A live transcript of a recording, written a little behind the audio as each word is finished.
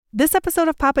This episode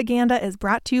of Propaganda is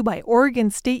brought to you by Oregon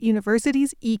State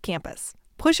University's eCampus.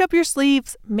 Push up your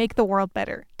sleeves, make the world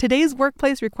better. Today's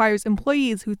workplace requires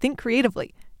employees who think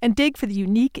creatively and dig for the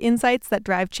unique insights that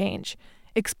drive change.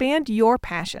 Expand your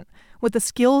passion with the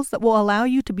skills that will allow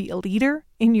you to be a leader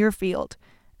in your field.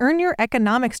 Earn your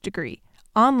economics degree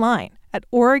online at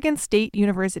Oregon State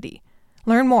University.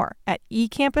 Learn more at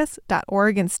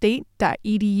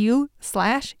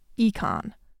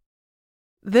ecampus.oregonstate.edu/econ.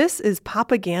 This is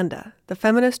Propaganda, the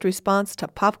feminist response to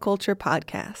pop culture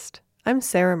podcast. I'm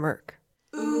Sarah Merck.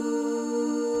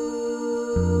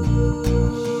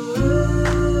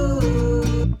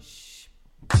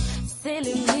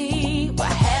 Silly me, why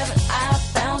haven't I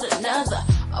found another?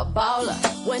 A baller.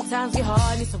 When times get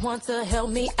hard, need someone to help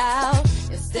me out.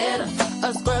 Instead of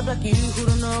a scrub like you who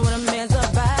don't know what a man's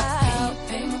about.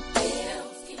 Pay my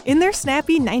bills. In their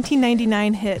snappy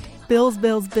 1999 hit, Bills,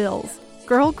 Bills, Bills,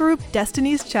 girl group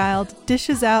Destiny's Child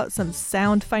dishes out some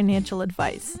sound financial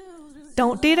advice.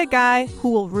 Don't date a guy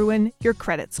who will ruin your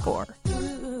credit score.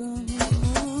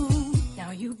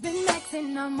 Now you've been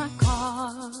maxing on my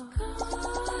car.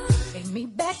 Pay me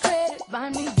back credit,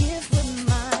 buy me gifts with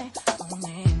my own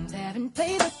names. Haven't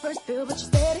paid the first bill, but you're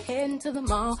steady heading to the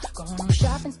mall. Going on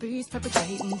shopping sprees,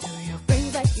 perpetrating to your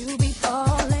friends that you be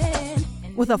falling.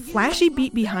 With a flashy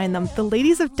beat behind them, the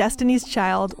ladies of Destiny's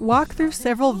Child walk through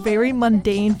several very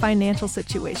mundane financial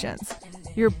situations.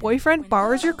 Your boyfriend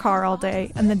borrows your car all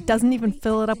day and then doesn't even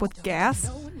fill it up with gas?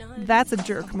 That's a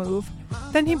jerk move.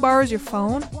 Then he borrows your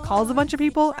phone, calls a bunch of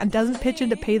people, and doesn't pitch in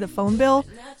to pay the phone bill?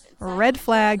 Red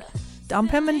flag.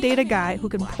 Dump him and date a guy who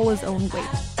can pull his own weight.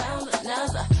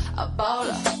 A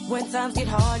baller. When times get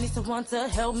hard, need someone to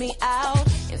help me out.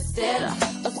 Instead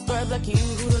of a scrub like you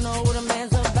who don't know what a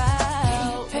man's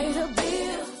about. Pay the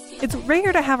bills. It's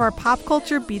rare to have our pop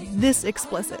culture be this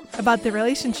explicit about the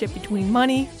relationship between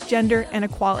money, gender, and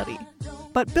equality.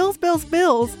 But Bills, Bills,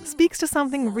 Bills speaks to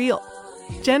something real.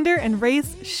 Gender and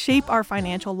race shape our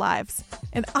financial lives.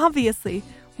 And obviously,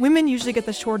 women usually get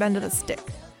the short end of the stick.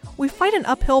 We fight an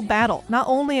uphill battle not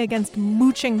only against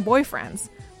mooching boyfriends,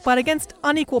 but against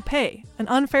unequal pay and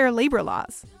unfair labor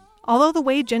laws. Although the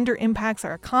way gender impacts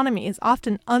our economy is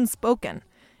often unspoken,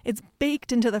 it's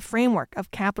baked into the framework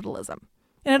of capitalism.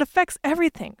 And it affects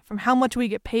everything from how much we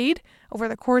get paid over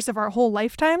the course of our whole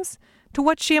lifetimes to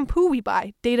what shampoo we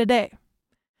buy day to day.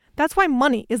 That's why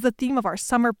money is the theme of our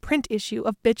summer print issue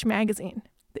of Bitch magazine.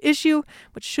 The issue,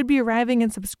 which should be arriving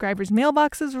in subscribers'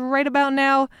 mailboxes right about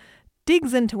now,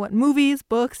 digs into what movies,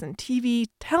 books, and TV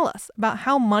tell us about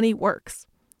how money works.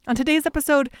 On today's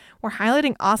episode, we're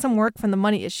highlighting awesome work from the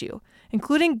money issue,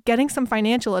 including getting some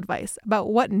financial advice about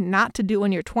what not to do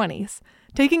in your 20s,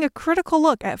 taking a critical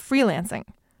look at freelancing,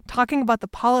 talking about the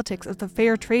politics of the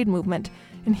fair trade movement,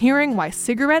 and hearing why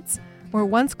cigarettes were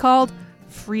once called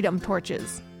freedom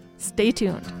torches. Stay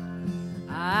tuned.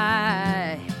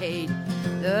 I hate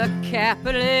the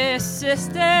capitalist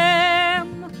system,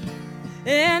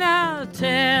 and I'll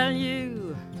tell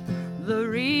you the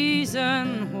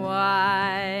reason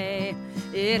why.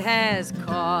 It has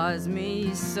caused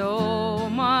me so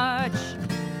much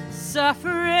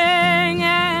suffering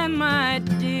and my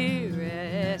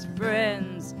dearest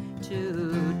friends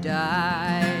to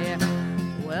die.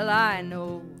 Well, I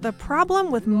know. The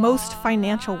problem with most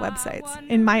financial websites,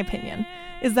 in my opinion,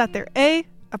 is that they're A,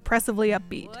 oppressively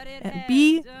upbeat, and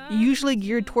B, usually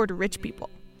geared toward rich people.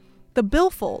 The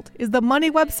Billfold is the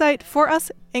money website for us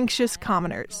anxious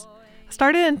commoners.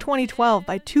 Started in 2012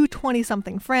 by two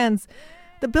 20-something friends,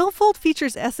 the Billfold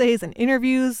features essays and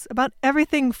interviews about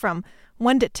everything from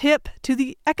when to tip to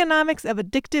the economics of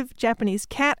addictive Japanese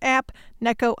cat app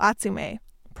Neko Atsume.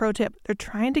 Pro tip, they're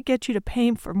trying to get you to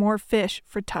pay for more fish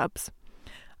for tubs.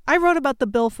 I wrote about the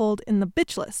Billfold in the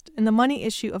Bitch List in the money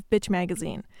issue of Bitch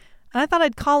magazine, and I thought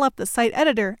I'd call up the site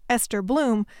editor, Ester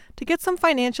to get some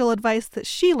financial advice that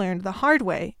she learned the hard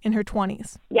way in her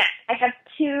 20s. Yes, I have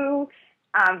two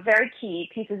very key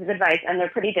pieces of advice, and they're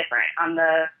pretty different.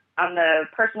 On the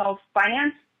personal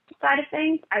finance side of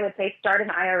things, I would say start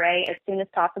an IRA as soon as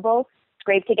possible.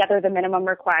 Scrape together the minimum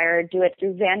required. Do it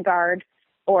through Vanguard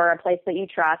or a place that you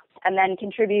trust, and then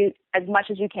contribute as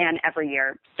much as you can every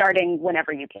year, starting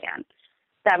whenever you can.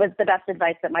 That was the best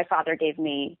advice that my father gave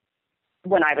me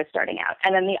when I was starting out.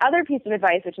 And then the other piece of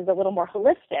advice, which is a little more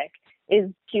holistic,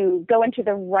 is to go into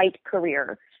the right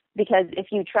career. Because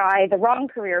if you try the wrong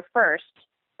career first,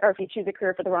 or if you choose a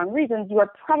career for the wrong reasons, you are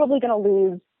probably going to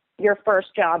lose your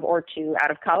first job or two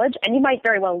out of college. And you might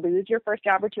very well lose your first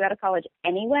job or two out of college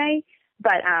anyway,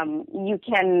 but you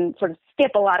can sort of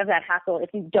skip a lot of that hassle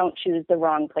if you don't choose the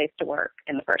wrong place to work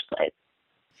in the first place.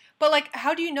 But,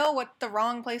 how do you know what the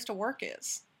wrong place to work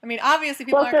is? I mean, obviously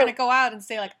people aren't going to go out and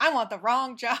say, like, I want the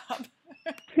wrong job.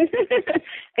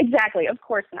 Exactly. Of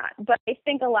course not. But I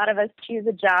think a lot of us choose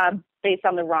a job based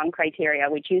on the wrong criteria.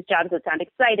 We choose jobs that sound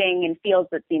exciting and fields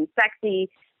that seem sexy,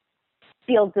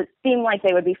 fields that seem like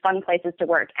they would be fun places to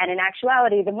work. And in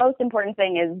actuality, the most important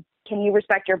thing is, can you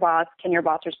respect your boss? Can your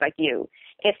boss respect you?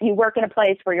 If you work in a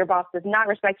place where your boss does not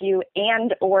respect you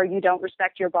and or you don't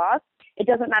respect your boss, it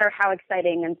doesn't matter how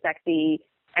exciting and sexy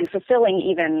and fulfilling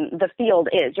even the field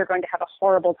is. You're going to have a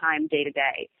horrible time day to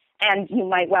day. And you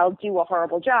might well do a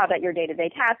horrible job at your day-to-day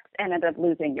tasks and end up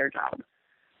losing your job.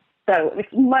 So it's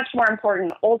much more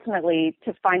important ultimately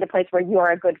to find a place where you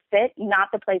are a good fit, not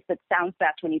the place that sounds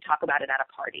best when you talk about it at a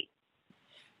party.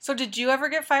 So did you ever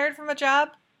get fired from a job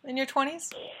in your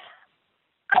 20s?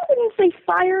 I wouldn't say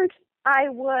fired. I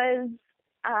was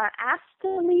asked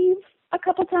to leave a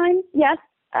couple times, yes.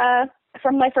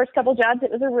 From my first couple jobs, it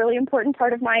was a really important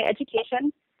part of my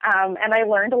education. And I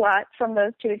learned a lot from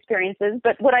those two experiences.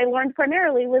 But what I learned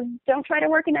primarily was don't try to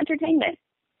work in entertainment.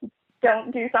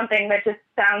 Don't do something that just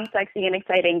sounds sexy and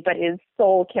exciting, but is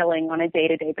soul-killing on a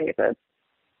day-to-day basis.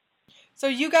 So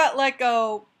you got let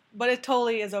go, but it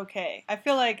totally is okay. I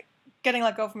feel like getting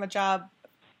let go from a job,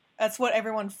 that's what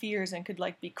everyone fears and could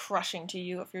like be crushing to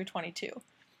you if you're 22.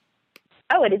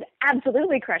 Oh, it is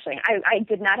absolutely crushing. I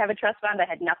did not have a trust fund. I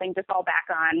had nothing to fall back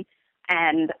on.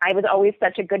 And I was always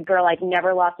such a good girl. I'd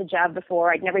never lost a job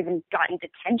before. I'd never even gotten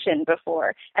detention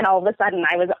before. And all of a sudden,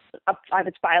 I was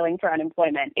filing for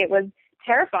unemployment. It was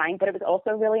terrifying, but it was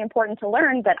also really important to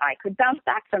learn that I could bounce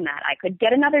back from that. I could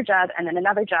get another job and then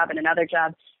another job and another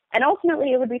job. And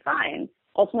ultimately, it would be fine.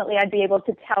 Ultimately, I'd be able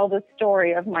to tell the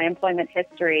story of my employment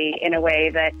history in a way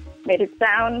that made it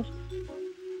sound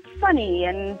funny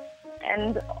and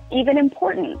even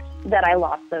important that I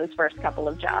lost those first couple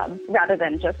of jobs rather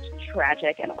than just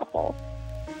tragic and awful.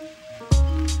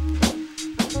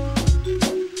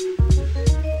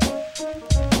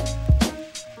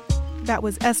 That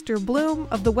was Ester Bloom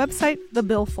of the website The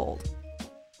Billfold.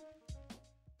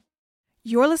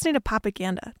 You're listening to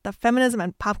Popaganda, the feminism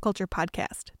and pop culture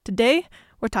podcast. Today,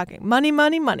 we're talking money,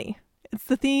 money, money. It's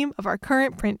the theme of our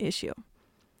current print issue.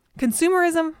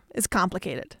 Consumerism is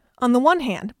complicated. On the one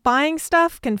hand, buying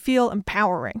stuff can feel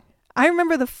empowering. I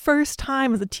remember the first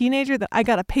time as a teenager that I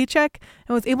got a paycheck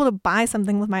and was able to buy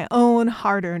something with my own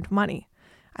hard-earned money.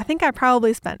 I think I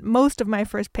probably spent most of my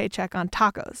first paycheck on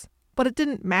tacos, but it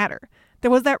didn't matter. There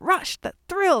was that rush, that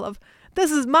thrill of, this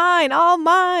is mine, all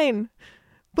mine.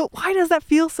 But why does that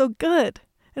feel so good?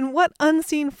 And what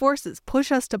unseen forces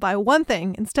push us to buy one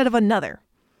thing instead of another?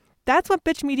 That's what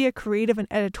Bitch Media creative and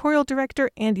editorial director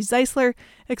Andi Zeisler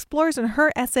explores in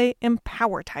her essay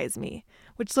Empowertize Me,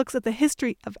 which looks at the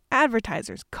history of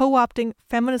advertisers co-opting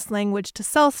feminist language to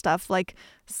sell stuff like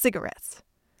cigarettes.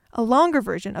 A longer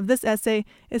version of this essay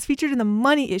is featured in the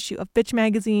Money issue of Bitch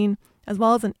magazine, as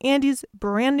well as in Andi's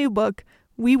brand new book,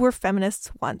 We Were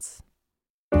Feminists Once.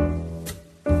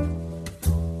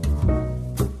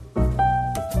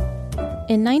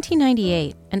 In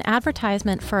 1998, an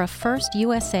advertisement for a First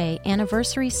USA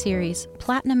Anniversary Series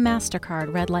Platinum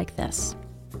MasterCard read like this.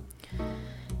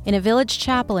 In a village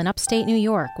chapel in upstate New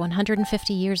York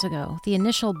 150 years ago, the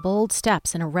initial bold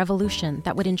steps in a revolution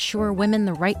that would ensure women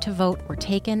the right to vote were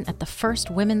taken at the first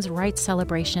women's rights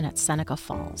celebration at Seneca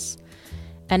Falls.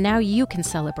 And now you can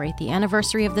celebrate the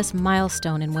anniversary of this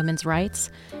milestone in women's rights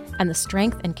and the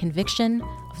strength and conviction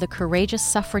of the courageous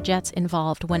suffragettes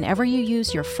involved whenever you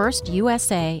use your First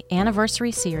USA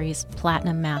Anniversary Series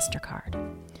Platinum MasterCard.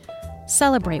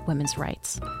 Celebrate women's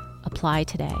rights. Apply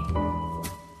today.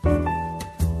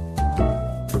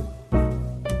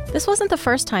 This wasn't the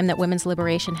first time that women's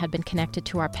liberation had been connected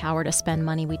to our power to spend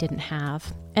money we didn't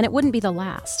have, and it wouldn't be the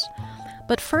last.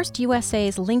 But First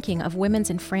USA's linking of women's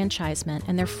enfranchisement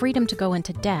and their freedom to go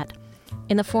into debt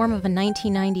in the form of a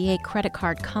 1998 credit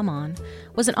card come-on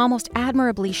was an almost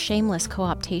admirably shameless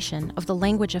co-optation of the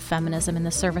language of feminism in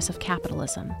the service of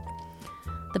capitalism.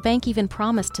 The bank even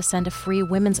promised to send a free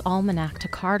women's almanac to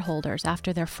cardholders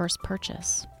after their first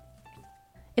purchase.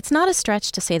 It's not a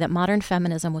stretch to say that modern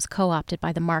feminism was co-opted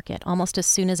by the market almost as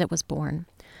soon as it was born.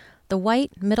 The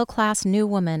white, middle-class new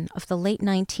woman of the late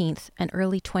 19th and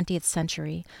early 20th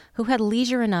century, who had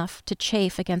leisure enough to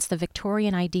chafe against the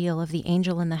Victorian ideal of the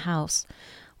angel in the house,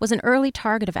 was an early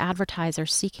target of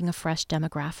advertisers seeking a fresh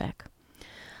demographic.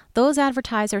 Those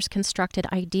advertisers constructed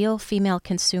ideal female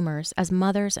consumers as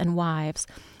mothers and wives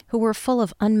who were full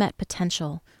of unmet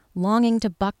potential, longing to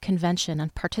buck convention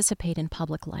and participate in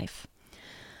public life.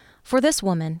 For this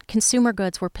woman, consumer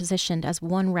goods were positioned as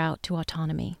one route to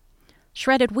autonomy.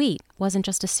 Shredded wheat wasn't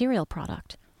just a cereal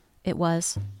product. It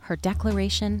was her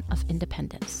Declaration of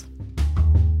Independence.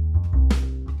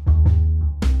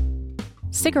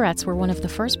 Cigarettes were one of the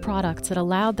first products that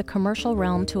allowed the commercial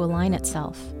realm to align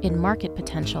itself, in market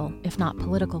potential, if not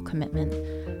political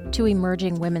commitment, to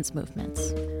emerging women's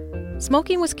movements.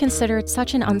 Smoking was considered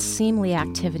such an unseemly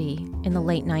activity in the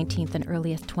late 19th and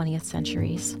early 20th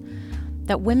centuries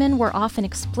that women were often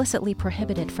explicitly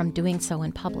prohibited from doing so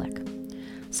in public.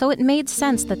 So it made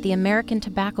sense that the American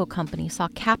Tobacco Company saw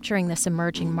capturing this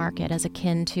emerging market as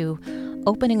akin to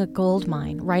opening a gold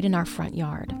mine right in our front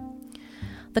yard.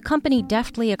 The company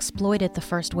deftly exploited the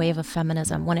first wave of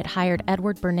feminism when it hired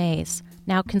Edward Bernays,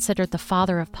 now considered the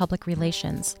father of public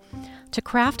relations, to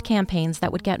craft campaigns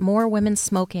that would get more women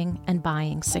smoking and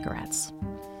buying cigarettes.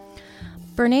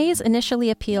 Bernays initially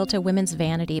appealed to women's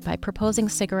vanity by proposing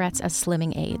cigarettes as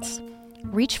slimming aids.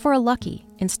 Reach for a Lucky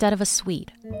instead of a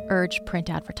sweet, urged print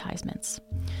advertisements.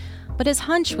 But his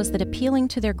hunch was that appealing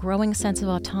to their growing sense of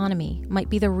autonomy might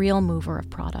be the real mover of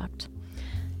product.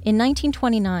 In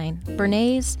 1929,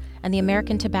 Bernays and the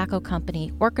American Tobacco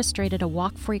Company orchestrated a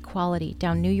walk for equality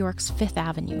down New York's Fifth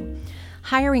Avenue,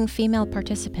 hiring female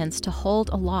participants to hold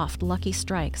aloft Lucky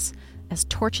Strikes as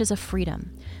torches of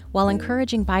freedom, while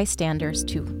encouraging bystanders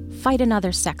to fight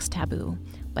another sex taboo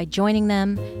by joining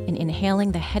them in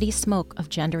inhaling the heady smoke of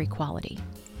gender equality.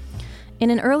 In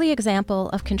an early example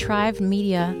of contrived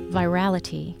media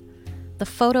virality, the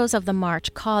photos of the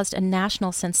march caused a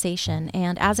national sensation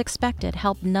and, as expected,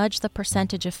 helped nudge the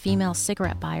percentage of female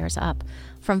cigarette buyers up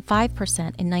from 5% in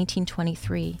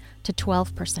 1923 to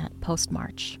 12%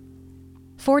 post-march.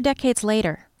 4 decades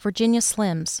later, Virginia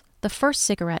Slims, the first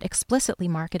cigarette explicitly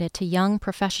marketed to young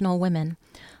professional women,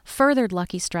 furthered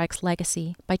Lucky Strike's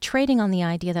legacy by trading on the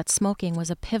idea that smoking was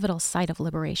a pivotal site of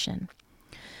liberation.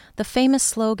 The famous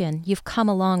slogan, "You've come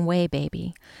a long way,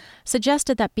 baby,"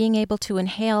 suggested that being able to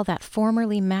inhale that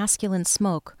formerly masculine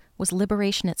smoke was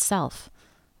liberation itself,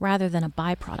 rather than a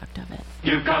byproduct of it.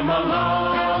 You've come a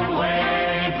long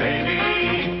way,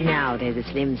 baby. Now there's a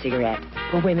Slim cigarette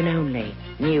for women only.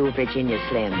 New Virginia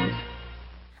Slims.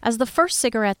 As the first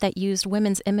cigarette that used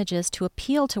women's images to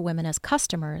appeal to women as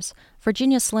customers,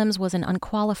 Virginia Slims was an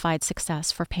unqualified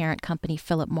success for parent company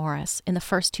Philip Morris in the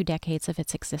first 2 decades of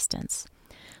its existence.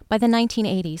 By the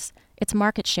 1980s, its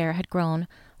market share had grown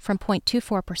from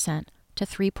 0.24% to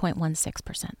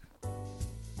 3.16%.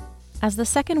 As the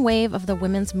second wave of the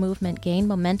women's movement gained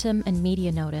momentum and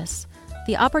media notice,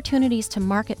 the opportunities to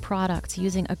market products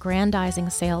using aggrandizing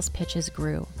sales pitches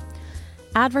grew.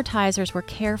 Advertisers were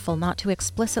careful not to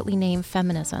explicitly name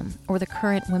feminism or the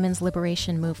current women's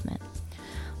liberation movement.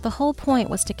 The whole point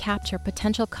was to capture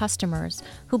potential customers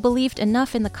who believed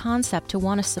enough in the concept to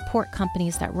want to support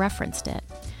companies that referenced it,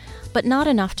 but not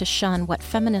enough to shun what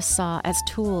feminists saw as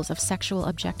tools of sexual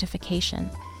objectification,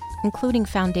 including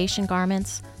foundation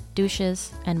garments,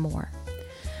 douches, and more.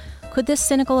 Could this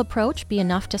cynical approach be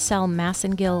enough to sell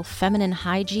Massengill feminine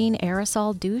hygiene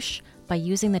aerosol douche by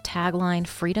using the tagline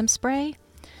 "Freedom Spray"?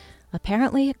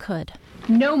 Apparently it could.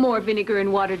 No more vinegar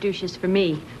and water douches for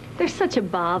me. They're such a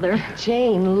bother.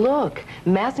 Jane, look.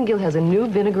 Massengill has a new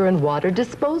vinegar and water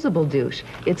disposable douche.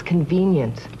 It's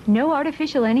convenient. No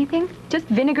artificial anything? Just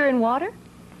vinegar and water?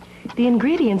 The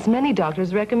ingredients many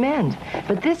doctors recommend.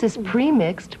 But this is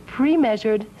pre-mixed,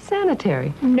 pre-measured,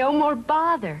 sanitary. No more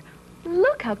bother.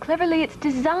 Look how cleverly it's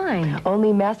designed.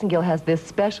 Only Massengill has this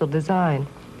special design.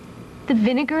 The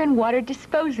vinegar and water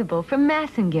disposable from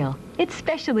Massengill. It's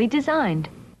specially designed.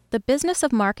 The business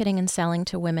of marketing and selling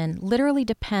to women literally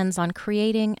depends on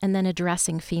creating and then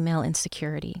addressing female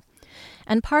insecurity.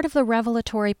 And part of the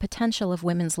revelatory potential of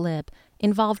women's lib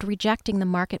involved rejecting the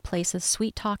marketplace's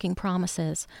sweet-talking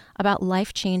promises about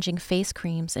life-changing face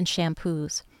creams and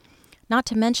shampoos, not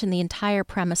to mention the entire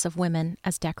premise of women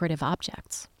as decorative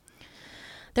objects.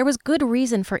 There was good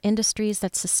reason for industries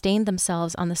that sustained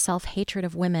themselves on the self-hatred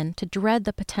of women to dread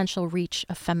the potential reach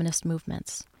of feminist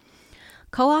movements.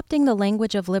 Co-opting the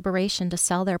language of liberation to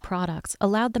sell their products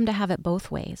allowed them to have it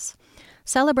both ways,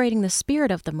 celebrating the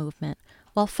spirit of the movement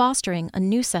while fostering a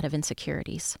new set of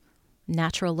insecurities.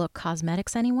 Natural look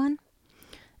cosmetics, anyone?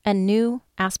 And new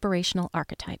aspirational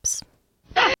archetypes.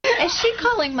 Is she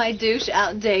calling my douche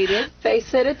outdated?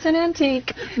 Face it, it's an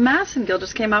antique. Massengill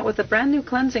just came out with a brand new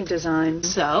cleansing design.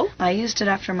 So? I used it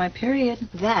after my period.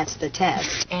 That's the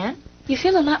test. And? You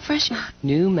feel a lot fresher.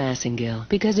 New Massengill,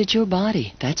 because it's your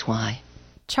body, that's why.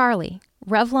 Charlie,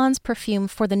 Revlon's perfume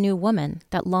for the new woman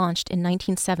that launched in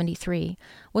 1973,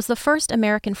 was the first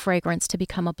American fragrance to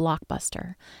become a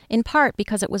blockbuster, in part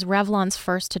because it was Revlon's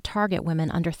first to target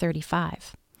women under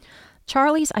 35.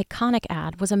 Charlie's iconic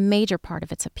ad was a major part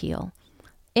of its appeal.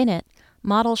 In it,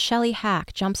 model Shelley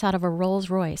Hack jumps out of a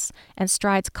Rolls-Royce and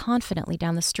strides confidently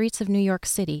down the streets of New York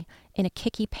City in a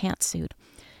kicky pantsuit,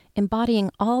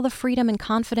 embodying all the freedom and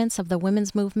confidence of the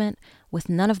women's movement with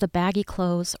none of the baggy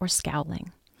clothes or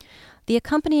scowling. The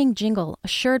accompanying jingle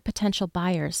assured potential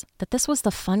buyers that this was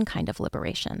the fun kind of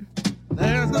liberation.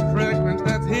 There's a fragrance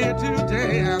that's here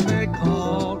today, and they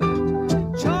call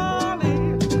it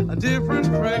Charlie. A different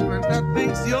fragrance that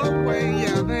thinks your way,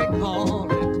 yeah, they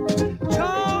call it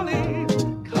Charlie.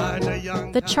 Kinda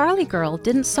young. The Charlie girl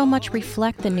didn't so much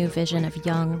reflect the new vision of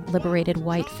young, liberated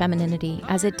white femininity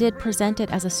as it did present it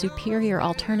as a superior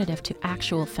alternative to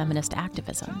actual feminist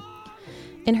activism.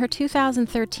 In her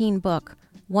 2013 book,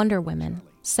 Wonder Women,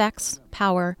 Sex,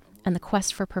 Power, and the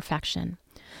Quest for Perfection,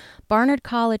 Barnard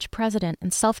College president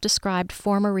and self-described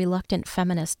former reluctant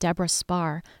feminist Deborah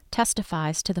Spar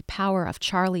testifies to the power of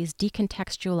Charlie's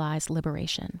decontextualized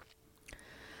liberation.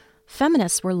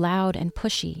 Feminists were loud and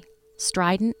pushy,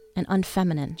 strident and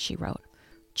unfeminine, she wrote.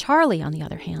 Charlie, on the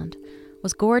other hand,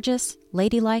 was gorgeous,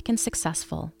 ladylike, and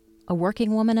successful, a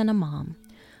working woman and a mom.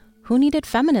 Who needed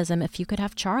feminism if you could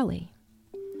have Charlie?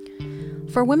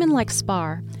 For women like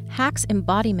Spar, Hack's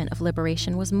embodiment of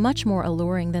liberation was much more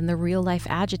alluring than the real-life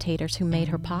agitators who made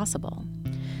her possible.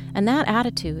 And that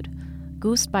attitude,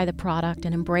 goosed by the product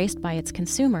and embraced by its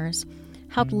consumers,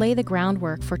 helped lay the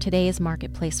groundwork for today's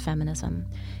marketplace feminism,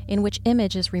 in which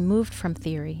image is removed from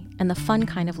theory and the fun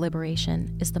kind of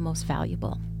liberation is the most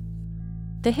valuable.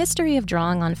 The history of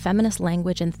drawing on feminist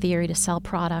language and theory to sell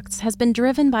products has been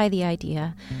driven by the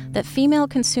idea that female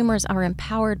consumers are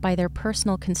empowered by their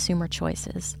personal consumer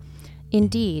choices.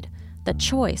 Indeed, that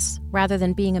choice, rather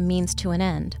than being a means to an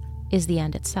end, is the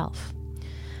end itself.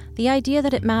 The idea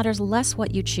that it matters less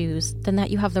what you choose than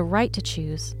that you have the right to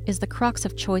choose is the crux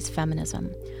of choice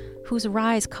feminism, whose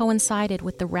rise coincided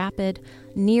with the rapid,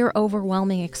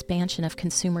 near-overwhelming expansion of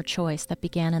consumer choice that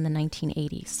began in the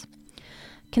 1980s.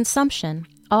 Consumption,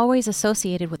 always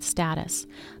associated with status,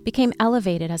 became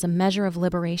elevated as a measure of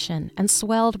liberation and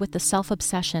swelled with the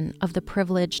self-obsession of the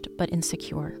privileged but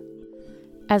insecure.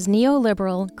 As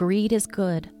neoliberal, greed is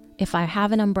good, if I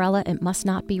have an umbrella it must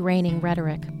not be raining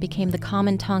rhetoric became the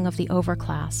common tongue of the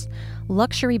overclass,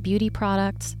 luxury beauty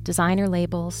products, designer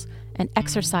labels, and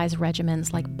exercise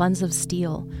regimens like buns of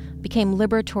steel became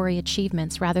liberatory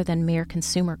achievements rather than mere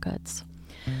consumer goods.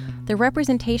 The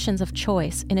representations of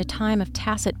choice in a time of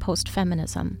tacit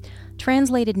post-feminism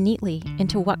translated neatly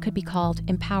into what could be called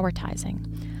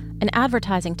empowertizing, an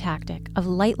advertising tactic of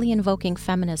lightly invoking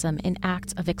feminism in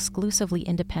acts of exclusively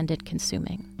independent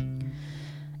consuming.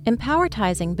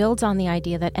 Empowertizing builds on the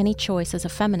idea that any choice is a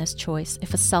feminist choice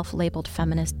if a self-labeled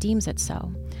feminist deems it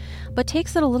so, but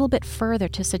takes it a little bit further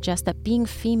to suggest that being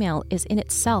female is in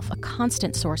itself a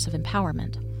constant source of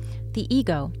empowerment. The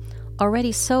ego,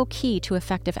 already so key to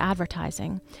effective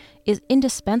advertising, is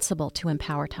indispensable to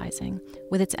empowertizing,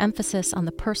 with its emphasis on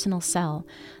the personal cell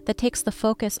that takes the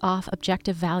focus off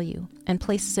objective value and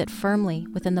places it firmly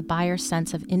within the buyer's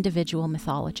sense of individual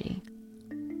mythology.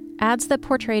 Ads that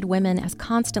portrayed women as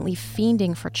constantly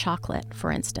fiending for chocolate,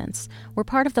 for instance, were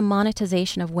part of the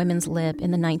monetization of women's lib in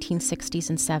the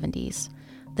 1960s and 70s.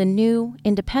 The new,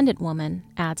 independent woman,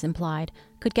 ads implied,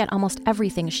 could get almost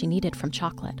everything she needed from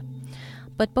chocolate.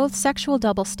 But both sexual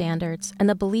double standards and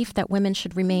the belief that women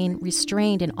should remain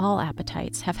restrained in all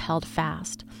appetites have held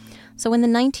fast. So in the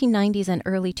 1990s and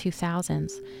early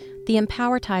 2000s, the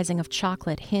empowertizing of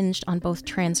chocolate hinged on both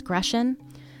transgression,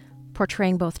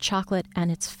 portraying both chocolate and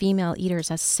its female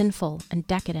eaters as sinful and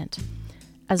decadent,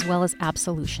 as well as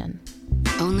absolution.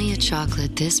 Only a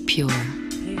chocolate this pure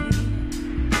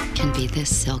can be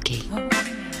this silky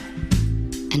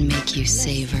and make you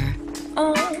savor,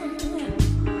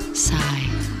 sigh,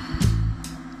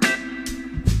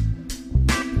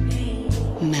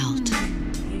 melt.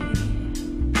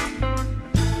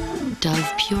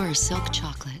 Dove Pure Silk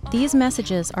Chocolate. These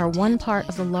messages are one part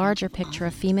of the larger picture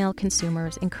of female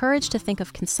consumers encouraged to think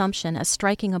of consumption as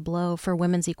striking a blow for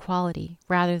women's equality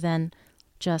rather than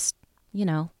just,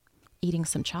 eating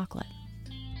some chocolate.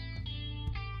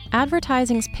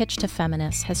 Advertising's pitch to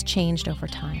feminists has changed over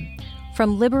time,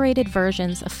 from liberated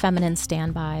versions of feminine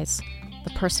standbys, the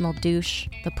personal douche,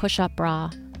 the push-up bra,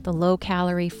 the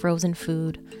low-calorie frozen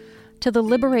food, to the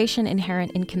liberation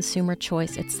inherent in consumer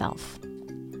choice itself.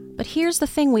 But here's the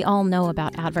thing we all know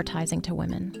about advertising to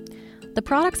women. The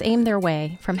products aimed their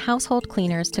way, from household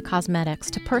cleaners to cosmetics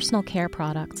to personal care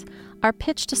products, are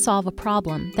pitched to solve a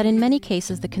problem that in many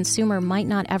cases the consumer might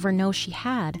not ever know she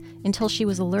had until she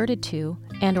was alerted to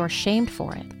and or shamed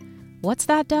for it. What's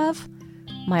that, Dove?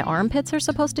 My armpits are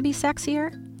supposed to be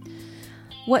sexier?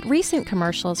 What recent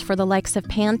commercials for the likes of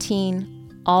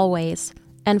Pantene, Always,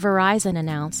 and Verizon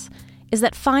announce is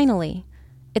that finally,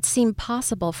 It seemed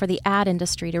possible for the ad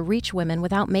industry to reach women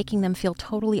without making them feel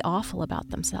totally awful about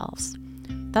themselves.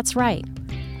 That's right.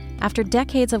 After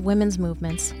decades of women's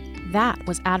movements, that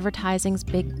was advertising's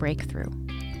big breakthrough.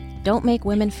 Don't make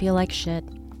women feel like shit,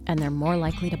 and they're more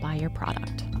likely to buy your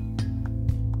product.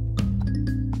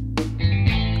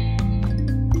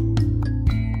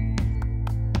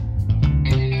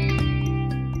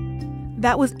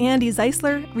 That was Andi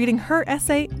Zeisler reading her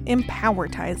essay,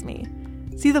 Empowertize Me.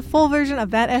 See the full version of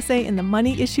that essay in the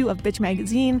Money issue of Bitch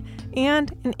magazine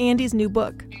and in Andi's new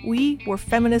book, We Were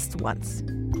Feminists Once.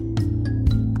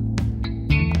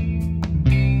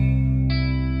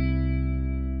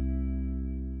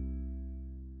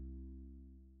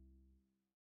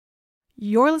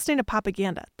 You're listening to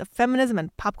Popaganda, the feminism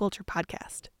and pop culture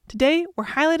podcast. Today, we're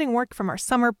highlighting work from our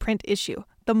summer print issue,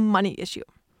 the Money issue.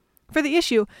 For the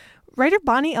issue, writer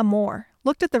Bani Amor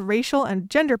looked at the racial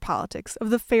and gender politics of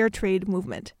the fair trade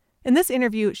movement. In this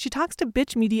interview, she talks to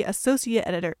Bitch Media associate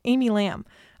editor Amy Lamb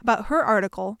about her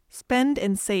article, Spend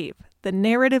and Save, the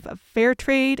narrative of fair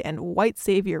trade and white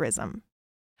saviorism.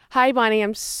 Hi, Bonnie.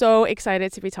 I'm so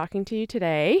excited to be talking to you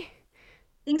today.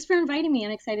 Thanks for inviting me. I'm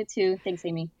excited too. Thanks,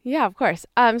 Amy. Yeah, of course.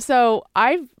 So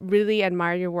I really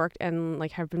admire your work and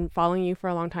have been following you for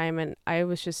a long time. And I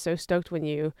was just so stoked when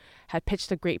you had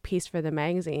pitched a great piece for the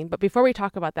magazine. But before we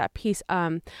talk about that piece,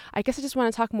 I guess I just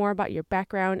want to talk more about your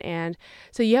background. And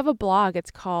so you have a blog. It's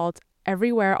called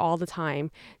Everywhere All the Time,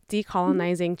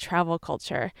 Decolonizing Travel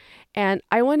Culture. And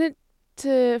I wanted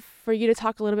for you to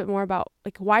talk a little bit more about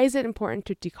why is it important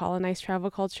to decolonize travel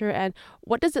culture, and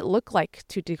what does it look like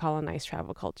to decolonize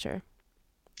travel culture?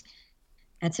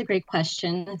 That's a great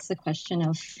question. It's a question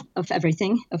of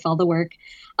everything, of all the work.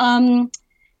 Decolonizing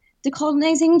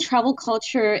travel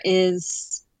culture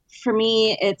is, for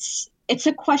me, it's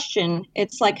a question.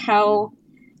 It's like how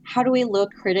do we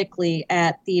look critically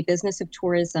at the business of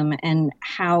tourism and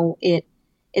how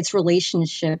its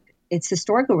relationship, its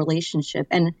historical relationship,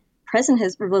 and present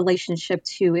his relationship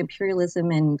to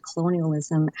imperialism and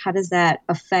colonialism, how does that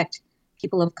affect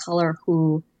people of color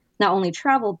who not only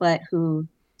travel, but who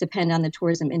depend on the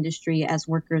tourism industry as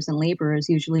workers and laborers,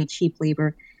 usually cheap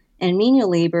labor and menial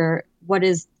labor? What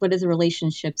is the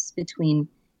relationships between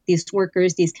these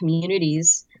workers, these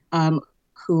communities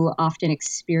who often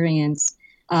experience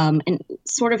and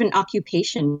sort of an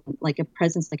occupation, like a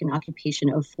presence, like an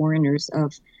occupation of foreigners,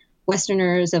 of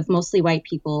Westerners, of mostly white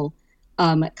people,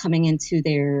 coming into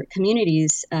their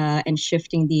communities and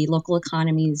shifting the local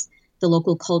economies, the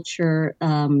local culture,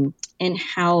 and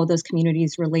how those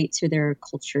communities relate to their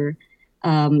culture.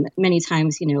 Many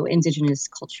times, indigenous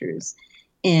cultures.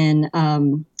 And,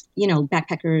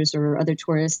 backpackers or other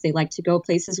tourists, they like to go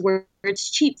places where it's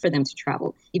cheap for them to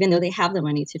travel, even though they have the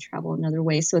money to travel another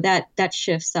way. So that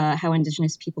shifts how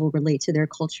indigenous people relate to their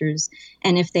cultures,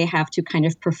 and if they have to kind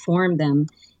of perform them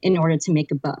in order to make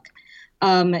a buck.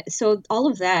 So all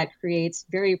of that creates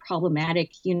very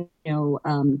problematic,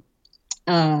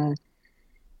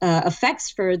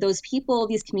 effects for those people,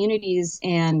 these communities,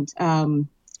 and that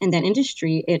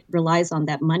industry. It relies on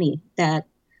that money, that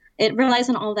it relies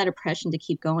on all that oppression to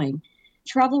keep going.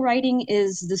 Travel writing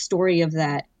is the story of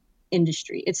that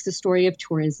industry. It's the story of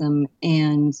tourism,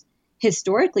 and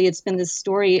historically, it's been the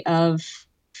story of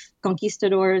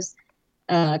conquistadors,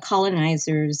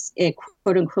 colonizers,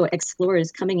 quote unquote,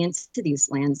 explorers coming into these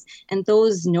lands. And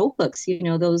those notebooks,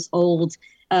 those old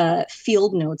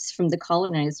field notes from the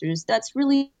colonizers, that's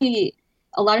really,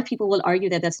 a lot of people will argue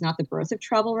that that's not the birth of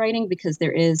travel writing, because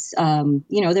there is,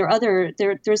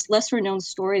 there's lesser known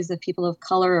stories of people of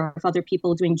color or of other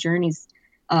people doing journeys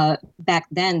back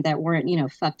then that weren't,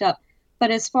 fucked up.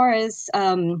 But as far as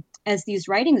these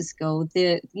writings go,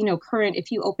 the current,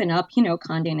 if you open up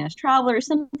Condé Nast Traveler or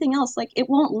something else, it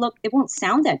won't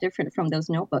sound that different from those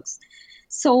notebooks.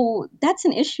 So that's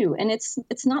an issue, and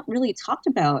it's not really talked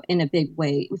about in a big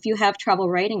way. If you have travel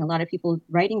writing, a lot of people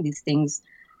writing these things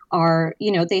are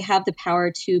they have the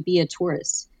power to be a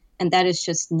tourist, and that is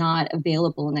just not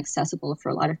available and accessible for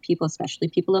a lot of people, especially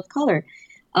people of color.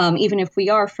 Even if we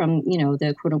are from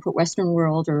the quote unquote Western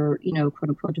world or quote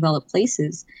unquote developed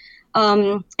places.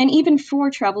 And even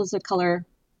for travelers of color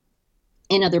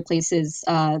in other places,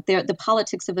 the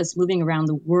politics of us moving around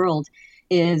the world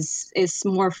is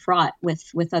more fraught with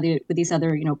these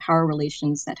other power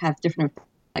relations that have different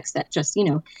effects. That just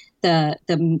the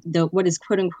what is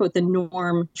quote unquote the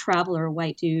norm traveler,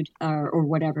 white dude or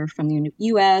whatever from the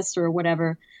U.S. or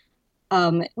whatever.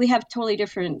 We have totally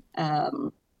different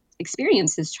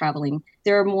experiences traveling.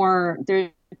 There are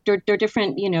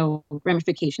different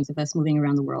ramifications of us moving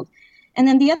around the world. And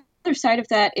then the other side of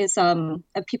that is of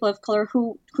people of color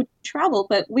who travel,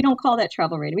 but we don't call that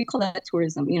travel writing. We call that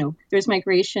tourism. There's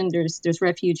migration, there's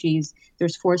refugees,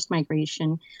 there's forced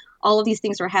migration. All of these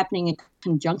things are happening in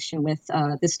conjunction with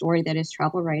the story that is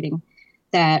travel writing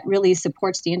that really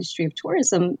supports the industry of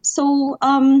tourism. So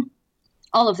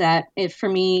all of that, for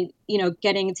me,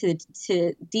 getting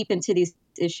to deep into these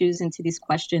issues, into these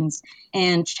questions,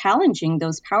 and challenging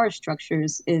those power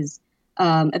structures is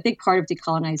a big part of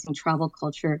decolonizing travel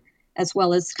culture, as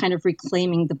well as kind of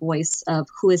reclaiming the voice of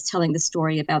who is telling the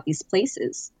story about these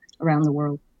places around the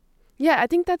world. Yeah, I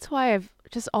think that's why I've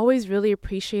just always really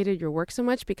appreciated your work so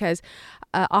much, because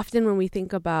often when we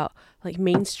think about like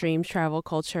mainstream travel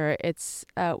culture, it's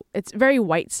very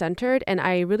white centered, and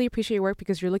I really appreciate your work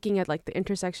because you're looking at like the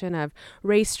intersection of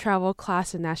race, travel,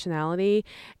 class, and nationality,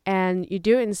 and you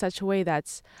do it in such a way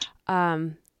that's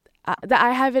that I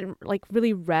haven't like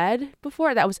really read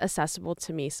before, that was accessible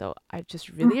to me. So I just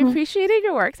really appreciated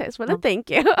your work. So I just want to thank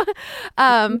you.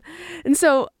 And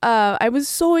so I was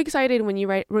so excited when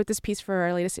you wrote this piece for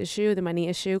our latest issue, the Money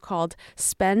issue, called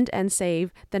Spend and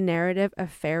Save, the Narrative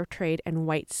of Fair Trade and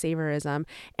White Saviorism.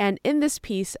 And in this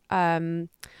piece,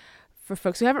 for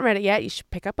folks who haven't read it yet, you should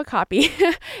pick up a copy.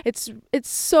 It's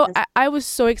so I was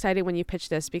so excited when you pitched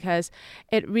this because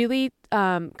it really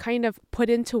kind of put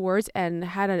into words and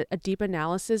had a deep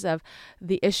analysis of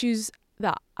the issues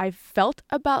that I felt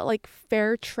about like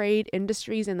fair trade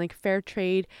industries and like fair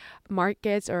trade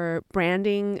markets or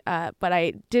branding, but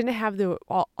I didn't have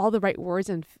all the right words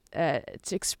and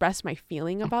to express my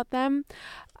feeling about them.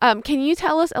 Can you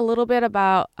tell us a little bit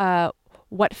about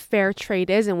what fair trade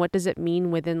is and what does it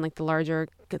mean within like the larger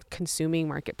consuming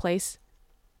marketplace?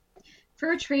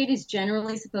 Fair trade is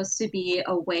generally supposed to be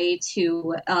a way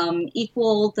to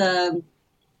equal the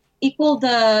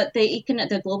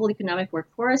global economic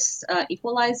workforce,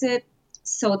 equalize it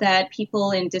so that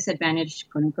people in disadvantaged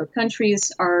quote unquote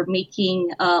countries are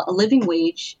making a living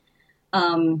wage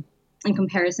in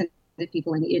comparison to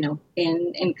people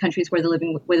in countries where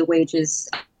the wage is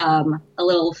a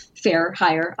little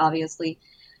higher, obviously.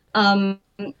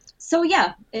 So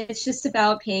yeah, it's just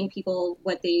about paying people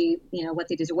what they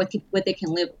deserve, what they can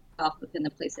live off within the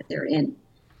place that they're in.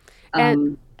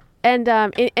 And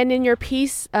in your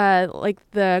piece,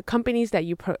 like the companies that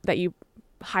you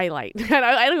highlight,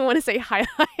 I don't even want to say highlight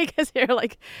because you're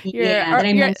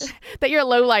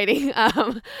low lighting.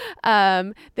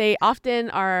 They often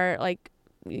are like,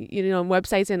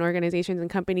 websites and organizations and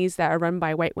companies that are run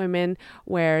by white women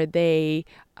where they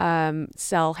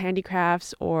sell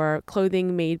handicrafts or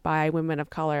clothing made by women of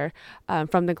color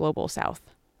from the global South.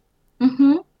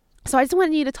 Mm-hmm. So I just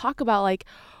wanted you to talk about like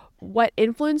what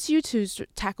influenced you to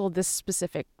tackle this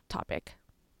specific topic.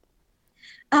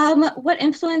 What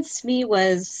influenced me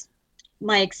was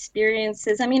my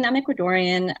experiences. I mean, I'm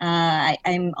Ecuadorian.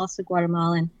 I'm also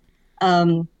Guatemalan.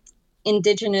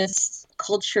 Indigenous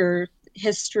culture,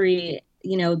 history,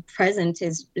 present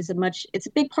is it's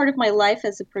a big part of my life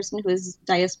as a person who is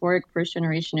diasporic, first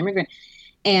generation immigrant.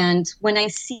 And when I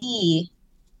see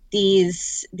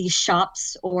these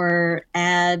shops or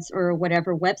ads or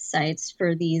whatever websites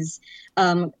for these,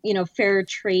 fair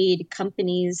trade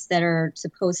companies that are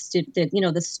supposed to,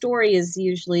 the story is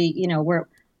usually,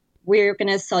 we're going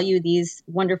to sell you these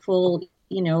wonderful,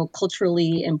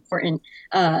 culturally important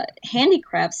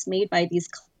handicrafts made by these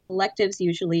collectives,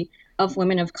 usually of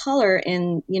women of color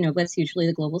in, what's usually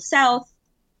the global South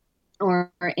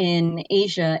or in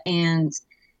Asia. And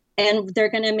they're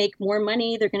going to make more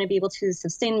money. They're going to be able to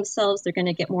sustain themselves. They're going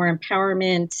to get more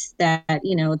empowerment that,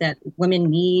 that women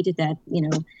need, that,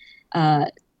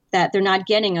 that they're not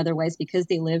getting otherwise because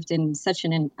they lived in such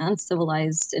an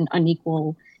uncivilized and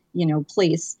unequal,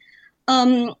 place.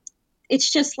 It's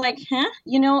just like,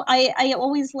 I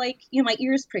always like, my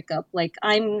ears prick up. Like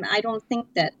I don't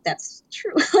think that that's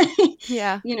true.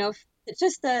 Yeah. It's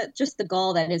just the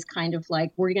gall that is kind of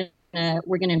like, we're going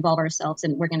to involve ourselves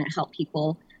and we're going to help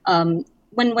people. When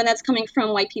that's coming from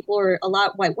white people or a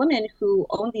lot white women who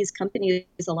own these companies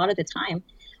a lot of the time,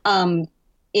 I'm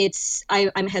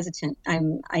hesitant.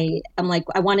 I'm like,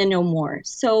 I want to know more.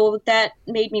 So that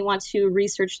made me want to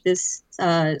research this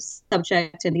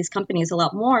subject and these companies a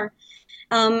lot more,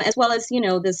 as well as,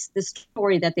 this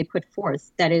story that they put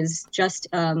forth that is just,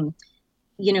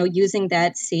 using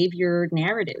that savior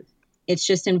narrative. It's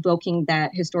just invoking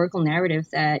that historical narrative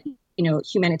that,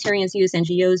 humanitarians use,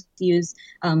 NGOs use,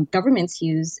 governments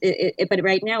use. But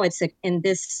right now it's in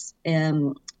this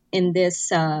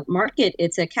market,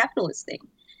 it's a capitalist thing.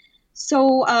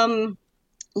 So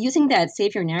using that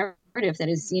savior narrative narrative that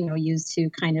is, used to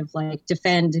kind of like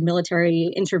defend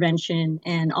military intervention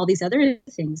and all these other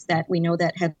things that we know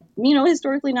that have,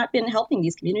 historically not been helping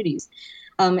these communities.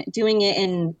 Doing it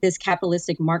in this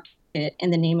capitalistic market in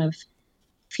the name of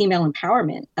female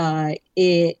empowerment,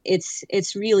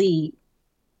 it's really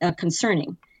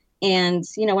concerning. And,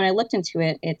 when I looked into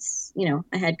it, it's,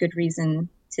 I had good reason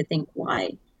to think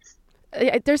why.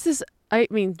 There's this,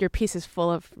 your piece is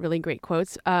full of really great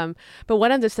quotes. But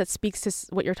one of this that speaks to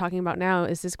what you're talking about now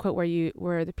is this quote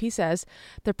where the piece says,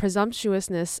 "The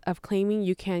presumptuousness of claiming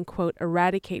you can, quote,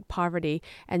 eradicate poverty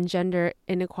and gender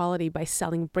inequality by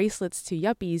selling bracelets to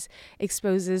yuppies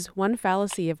exposes one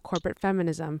fallacy of corporate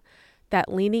feminism,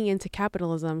 that leaning into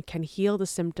capitalism can heal the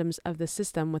symptoms of the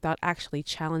system without actually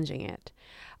challenging it,"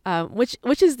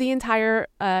 which is the entire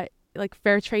like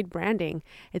fair trade branding.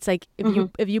 It's like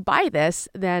if you buy this,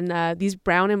 then these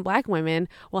brown and black women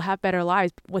will have better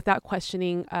lives without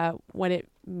questioning what it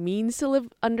means to live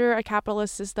under a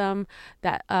capitalist system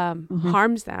that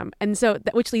harms them. And so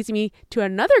which leads me to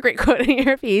another great quote in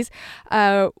your piece,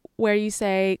 where you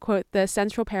say, quote, "The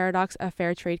central paradox of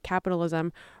fair trade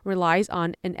capitalism relies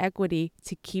on inequity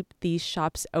to keep these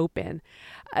shops open."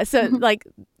 So like,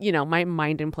 my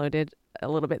mind imploded a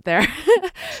little bit there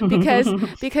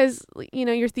because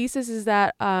your thesis is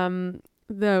that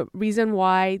the reason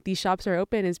why these shops are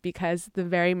open is because the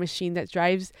very machine that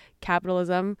drives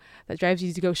capitalism, that drives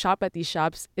you to go shop at these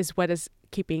shops, is what is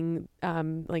keeping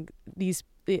like these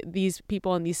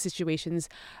people in these situations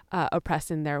oppressed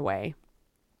in their way.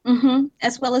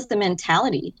 As well as the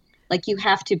mentality, like you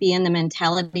have to be in the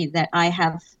mentality that I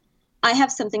have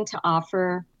something to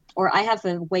offer, or I have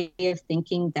a way of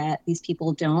thinking that these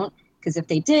people don't. Because if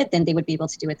they did, then they would be able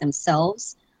to do it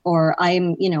themselves. Or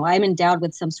I'm endowed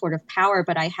with some sort of power,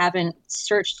 but I haven't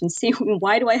searched and seen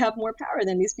why do I have more power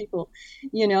than these people,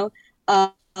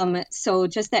 So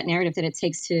just that narrative that it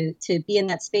takes to be in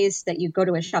that space, that you go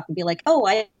to a shop and be like, oh,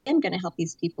 I am going to help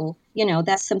these people.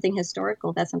 That's something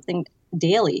historical. That's something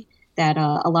daily that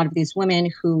a lot of these women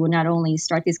who not only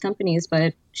start these companies,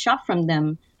 but shop from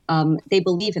them, they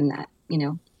believe in that,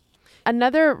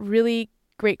 Another really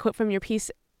great quote from your piece,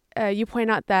 you point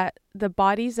out that the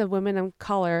bodies of women of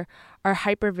color are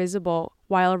hypervisible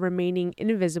while remaining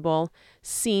invisible,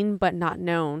 seen but not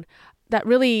known. That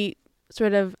really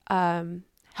sort of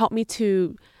helped me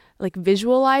to like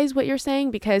visualize what you're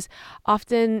saying, because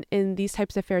often in these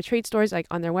types of fair trade stores, like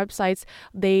on their websites,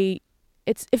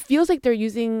 it feels like they're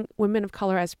using women of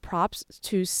color as props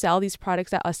to sell these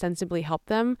products that ostensibly help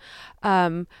them.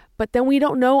 But then we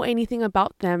don't know anything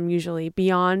about them usually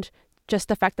beyond just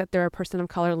the fact that they're a person of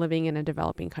color living in a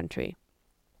developing country.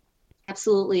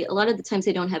 Absolutely. A lot of the times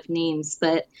they don't have names,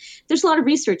 but there's a lot of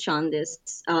research on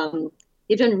this.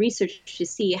 They've done research to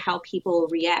see how people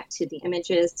react to the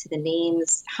images, to the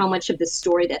names, how much of the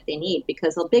story that they need,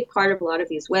 because a big part of a lot of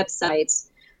these websites,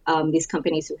 these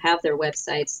companies who have their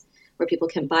websites where people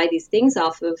can buy these things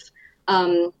off of,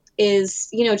 is,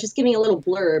 just giving a little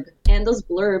blurb. And those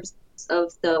blurbs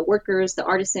of the workers, the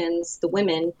artisans, the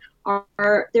women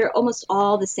they're almost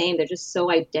all the same. They're just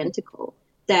so identical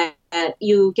that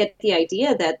you get the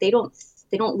idea that they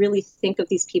don't really think of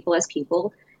these people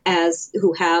as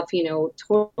who have,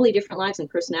 totally different lives and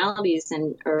personalities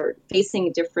and are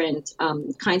facing different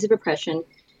kinds of oppression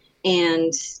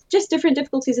and just different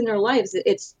difficulties in their lives.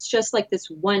 It's just like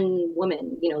this one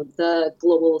woman, the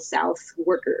global South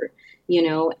worker,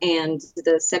 and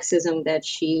the sexism that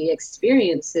she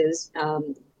experiences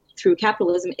through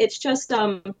capitalism. It's just,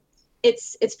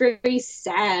 it's very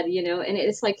sad, and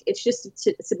it's like,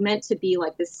 it's meant to be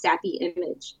like this sappy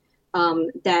image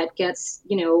that gets,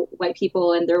 white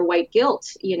people and their white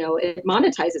guilt, it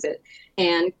monetizes it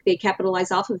and they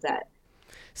capitalize off of that.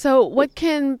 So what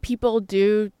can people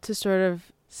do to sort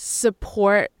of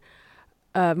support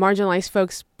marginalized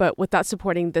folks, but without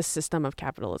supporting this system of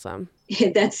capitalism?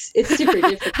 It's super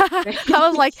difficult. Right? I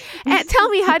was like, tell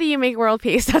me, how do you make world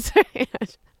peace? That's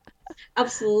right.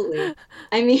 Absolutely.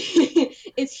 I mean,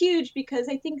 it's huge because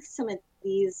I think some of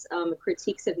these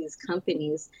critiques of these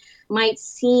companies might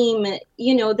seem,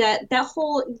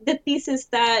 the thesis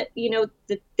that,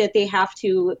 that they have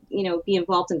to, be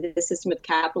involved in the system of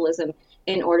capitalism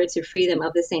in order to free them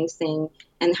of the same thing,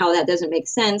 and how that doesn't make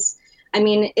sense. I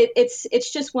mean,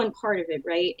 it's just one part of it,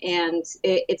 right? And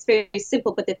it's very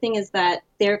simple. But the thing is that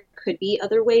there could be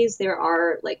other ways. There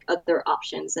are like other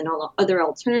options and other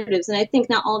alternatives. And I think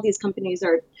not all of these companies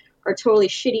are totally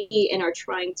shitty and are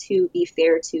trying to be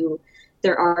fair to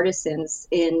their artisans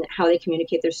in how they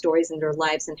communicate their stories and their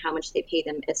lives and how much they pay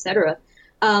them, etc.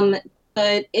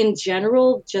 But in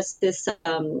general, just this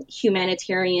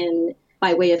humanitarian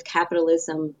by way of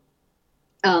capitalism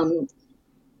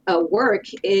work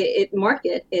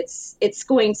market, it's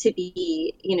going to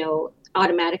be,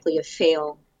 automatically a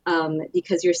fail,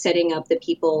 because you're setting up the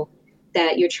people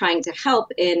that you're trying to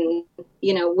help in,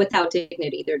 without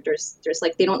dignity. There's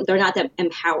like, they're not that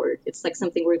empowered. It's like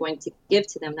something we're going to give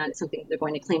to them, not something they're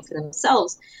going to claim for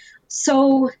themselves.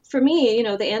 So for me,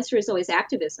 the answer is always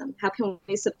activism. How can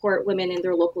we support women in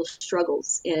their local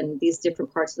struggles in these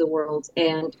different parts of the world?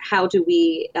 And how do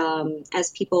we,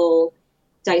 as people,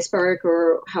 diasporic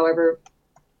or however,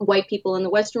 white people in the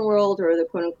Western world or the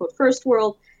quote unquote first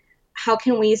world, how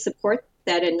can we support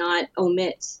that and not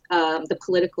omit the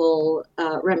political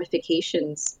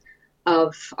ramifications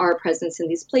of our presence in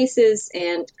these places,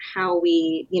 and how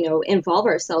we, involve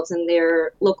ourselves in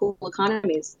their local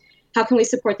economies? How can we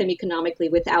support them economically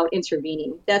without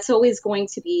intervening? That's always going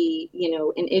to be,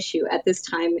 an issue at this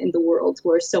time in the world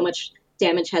where so much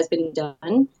damage has been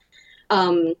done.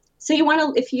 So you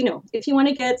want to, if you want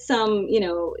to get some,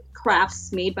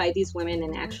 crafts made by these women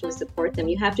and actually support them,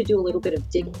 you have to do a little bit of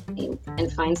digging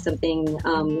and find something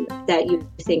that you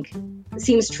think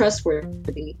seems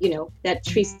trustworthy, that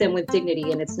treats them with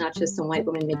dignity, and it's not just some white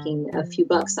woman making a few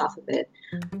bucks off of it,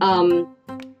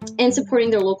 and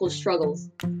supporting their local struggles.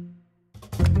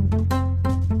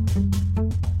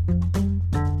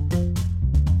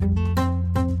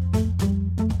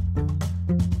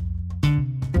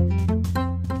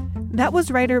 That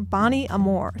was writer Bani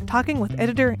Amor talking with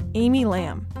editor Amy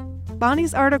Lamb.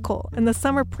 Bani's article in the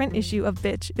summer print issue of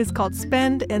Bitch is called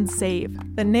Spend and Save,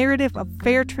 the narrative of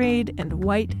fair trade and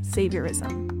white saviorism.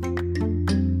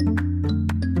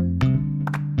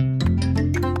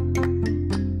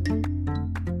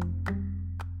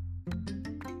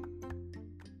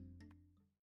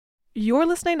 You're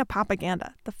listening to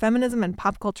Popaganda, the feminism and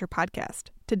pop culture podcast.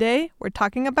 Today, we're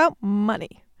talking about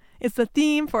money. It's the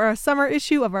theme for our summer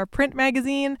issue of our print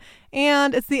magazine,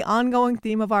 and it's the ongoing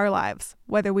theme of our lives,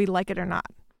 whether we like it or not.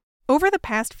 Over the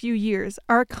past few years,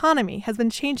 our economy has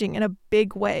been changing in a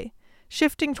big way,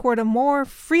 shifting toward a more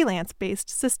freelance-based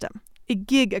system. A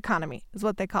gig economy is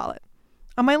what they call it.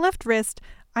 On my left wrist,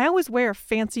 I always wear a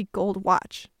fancy gold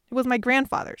watch. It was my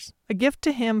grandfather's, a gift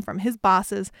to him from his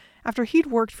bosses after he'd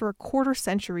worked for a quarter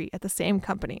century at the same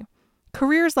company.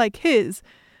 Careers like his,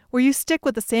 where you stick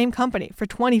with the same company for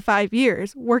 25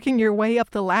 years, working your way up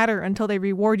the ladder until they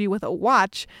reward you with a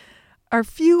watch, are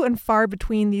few and far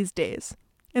between these days.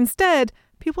 Instead,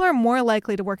 people are more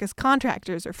likely to work as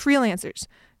contractors or freelancers,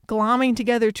 glomming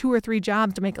together 2 or 3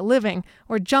 jobs to make a living,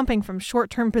 or jumping from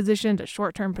short-term position to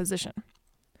short-term position.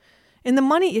 In the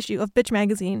Money issue of Bitch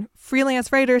magazine,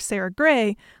 freelance writer Sarah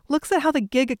Gray looks at how the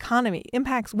gig economy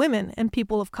impacts women and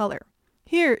people of color.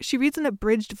 Here, she reads an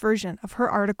abridged version of her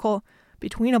article,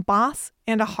 Between a Boss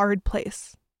and a Hard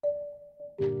Place.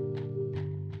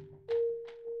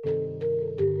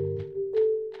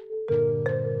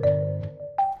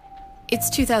 It's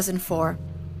 2004.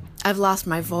 I've lost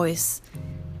my voice.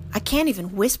 I can't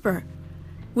even whisper,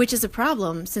 which is a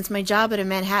problem since my job at a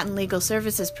Manhattan legal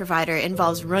services provider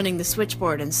involves running the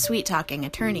switchboard and sweet-talking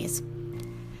attorneys.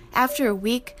 After a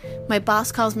week, my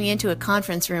boss calls me into a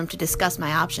conference room to discuss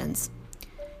my options.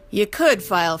 You could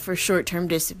file for short-term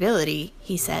disability,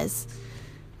 he says.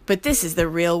 But this is the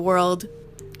real world.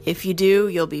 If you do,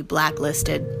 you'll be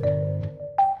blacklisted.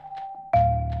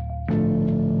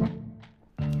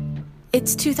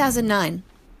 It's 2009.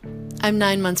 I'm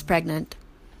 9 months pregnant.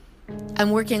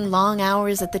 I'm working long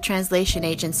hours at the translation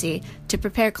agency to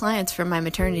prepare clients for my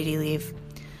maternity leave.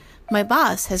 My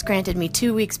boss has granted me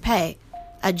 2 weeks' pay,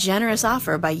 a generous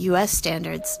offer by U.S.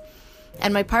 standards.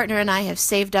 And my partner and I have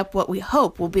saved up what we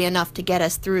hope will be enough to get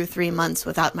us through 3 months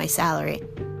without my salary.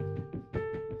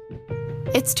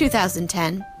 It's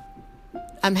 2010.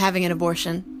 I'm having an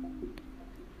abortion.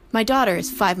 My daughter is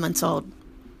 5 months old.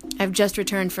 I've just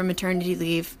returned from maternity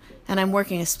leave, and I'm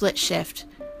working a split shift.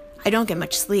 I don't get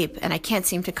much sleep, and I can't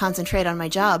seem to concentrate on my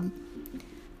job.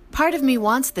 Part of me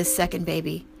wants this second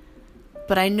baby,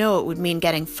 but I know it would mean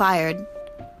getting fired.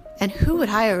 And who would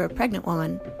hire a pregnant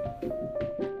woman?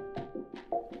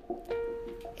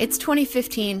 It's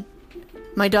 2015.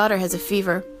 My daughter has a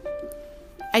fever.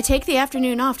 I take the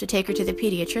afternoon off to take her to the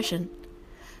pediatrician.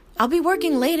 I'll be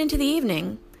working late into the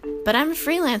evening, but I'm a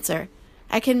freelancer.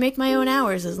 I can make my own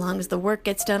hours as long as the work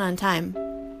gets done on time.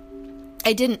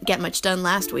 I didn't get much done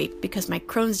last week because my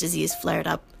Crohn's disease flared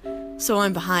up, so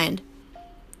I'm behind.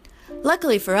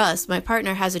 Luckily for us, my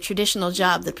partner has a traditional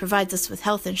job that provides us with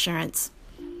health insurance.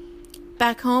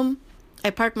 Back home, I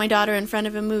park my daughter in front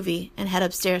of a movie and head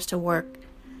upstairs to work.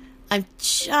 I'm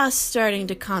just starting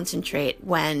to concentrate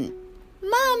when...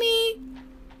 Mommy!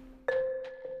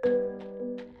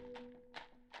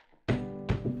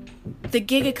 The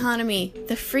gig economy,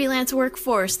 the freelance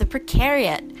workforce, the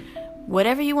precariat,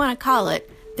 whatever you want to call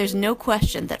it, there's no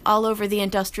question that all over the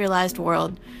industrialized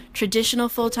world, traditional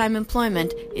full-time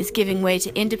employment is giving way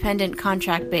to independent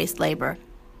contract-based labor.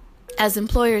 As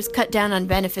employers cut down on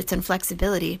benefits and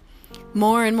flexibility,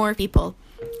 more and more people,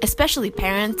 especially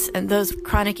parents and those with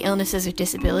chronic illnesses or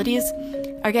disabilities,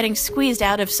 are getting squeezed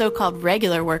out of so-called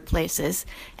regular workplaces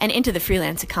and into the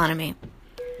freelance economy.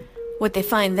 What they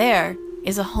find there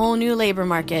is a whole new labor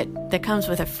market that comes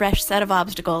with a fresh set of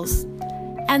obstacles,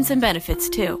 and some benefits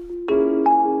too.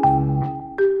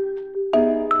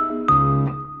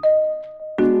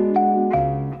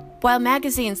 While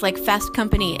magazines like Fast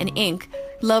Company and Inc.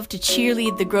 love to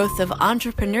cheerlead the growth of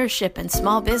entrepreneurship and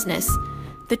small business,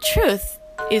 the truth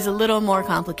is a little more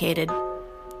complicated.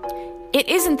 It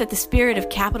isn't that the spirit of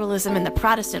capitalism and the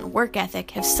Protestant work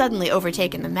ethic have suddenly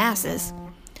overtaken the masses.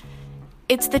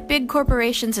 It's that big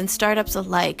corporations and startups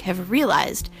alike have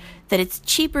realized that it's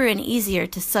cheaper and easier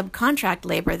to subcontract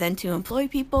labor than to employ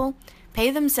people,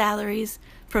 pay them salaries,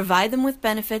 provide them with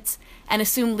benefits, and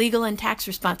assume legal and tax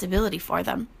responsibility for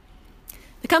them.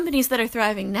 The companies that are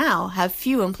thriving now have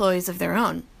few employees of their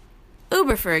own.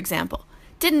 Uber, for example,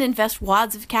 didn't invest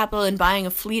wads of capital in buying a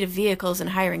fleet of vehicles and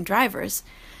hiring drivers.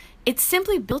 It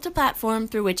simply built a platform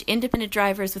through which independent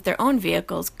drivers with their own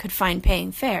vehicles could find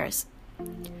paying fares.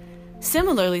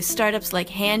 Similarly, startups like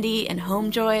Handy and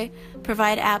HomeJoy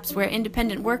provide apps where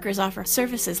independent workers offer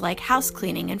services like house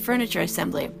cleaning and furniture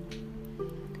assembly.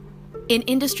 In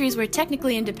industries where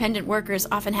technically independent workers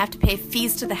often have to pay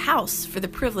fees to the house for the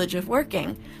privilege of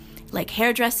working, like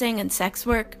hairdressing and sex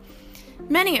work,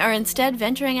 many are instead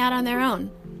venturing out on their own.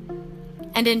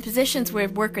 And in positions where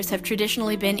workers have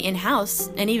traditionally been in-house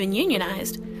and even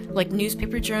unionized, like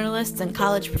newspaper journalists and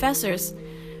college professors,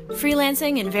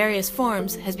 freelancing in various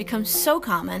forms has become so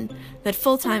common that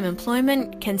full-time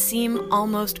employment can seem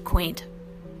almost quaint.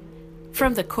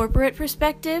 From the corporate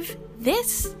perspective,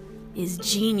 this is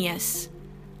genius.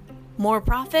 More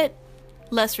profit,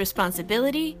 less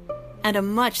responsibility, and a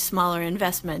much smaller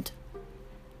investment.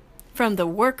 From the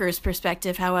worker's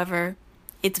perspective, however,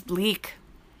 it's bleak.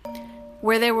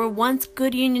 Where there were once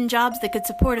good union jobs that could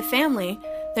support a family,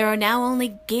 there are now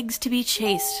only gigs to be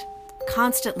chased,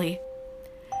 constantly.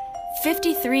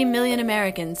 53 million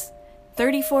Americans,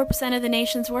 34% of the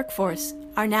nation's workforce,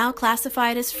 are now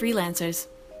classified as freelancers.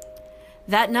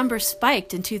 That number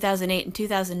spiked in 2008 and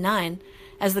 2009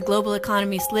 as the global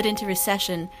economy slid into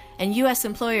recession and U.S.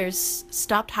 employers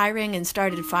stopped hiring and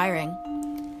started firing.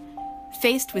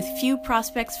 Faced with few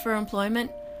prospects for employment,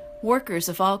 workers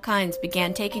of all kinds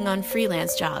began taking on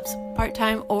freelance jobs,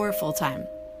 part-time or full-time.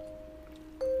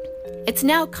 It's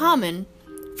now common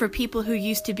for people who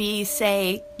used to be,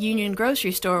 say, union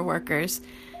grocery store workers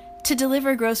to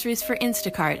deliver groceries for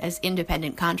Instacart as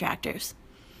independent contractors.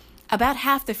 About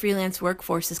half the freelance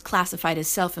workforce is classified as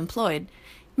self-employed,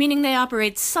 meaning they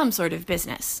operate some sort of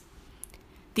business.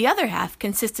 The other half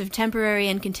consists of temporary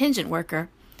and contingent worker,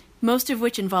 most of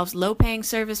which involves low-paying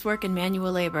service work and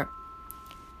manual labor.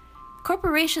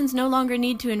 Corporations no longer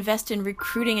need to invest in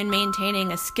recruiting and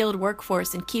maintaining a skilled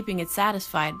workforce and keeping it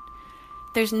satisfied.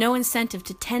 There's no incentive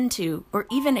to tend to or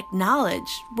even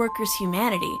acknowledge workers'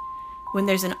 humanity when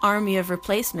there's an army of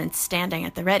replacements standing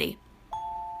at the ready.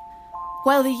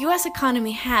 While the U.S.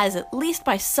 economy has, at least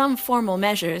by some formal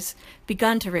measures,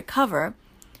 begun to recover,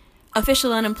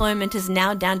 official unemployment is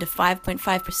now down to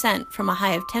 5.5% from a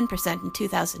high of 10% in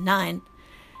 2009.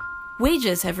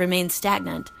 Wages have remained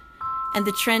stagnant, and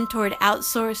the trend toward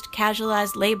outsourced,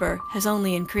 casualized labor has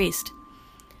only increased.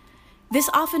 This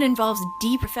often involves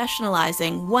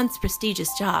deprofessionalizing once prestigious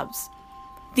jobs.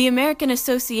 The American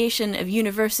Association of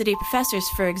University Professors,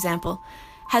 for example,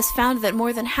 has found that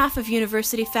more than half of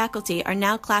university faculty are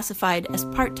now classified as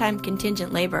part-time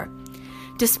contingent labor,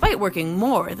 despite working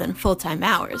more than full-time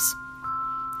hours.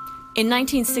 In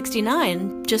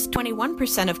 1969, just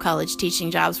 21% of college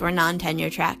teaching jobs were non-tenure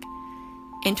track.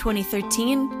 In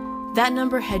 2013, that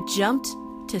number had jumped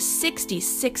to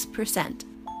 66%.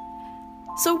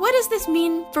 So what does this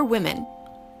mean for women?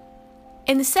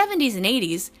 In the 70s and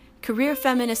 80s, career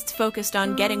feminists focused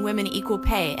on getting women equal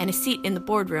pay and a seat in the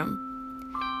boardroom.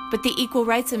 But the Equal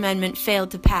Rights Amendment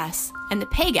failed to pass, and the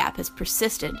pay gap has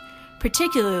persisted,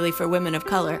 particularly for women of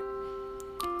color.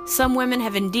 Some women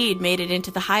have indeed made it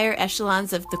into the higher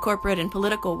echelons of the corporate and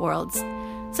political worlds,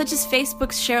 such as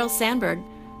Facebook's Sheryl Sandberg,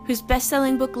 whose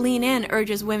best-selling book Lean In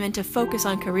urges women to focus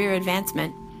on career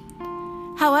advancement.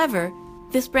 However,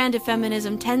 this brand of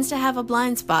feminism tends to have a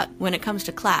blind spot when it comes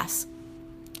to class.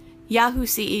 Yahoo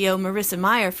CEO Marissa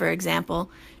Mayer, for example,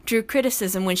 drew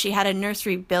criticism when she had a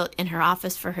nursery built in her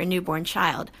office for her newborn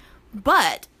child,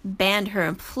 but banned her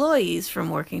employees from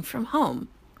working from home.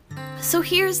 So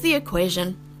here's the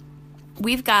equation.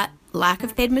 We've got lack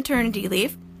of paid maternity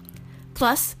leave,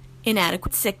 plus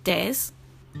inadequate sick days,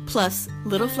 plus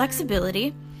little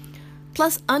flexibility,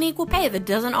 plus unequal pay that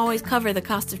doesn't always cover the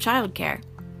cost of childcare.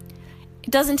 It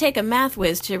doesn't take a math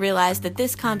whiz to realize that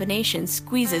this combination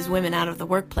squeezes women out of the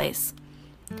workplace.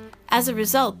 As a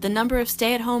result, the number of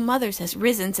stay-at-home mothers has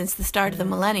risen since the start of the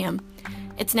millennium.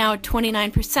 It's now at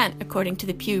 29%, according to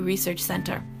the Pew Research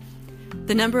Center.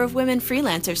 The number of women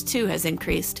freelancers, too, has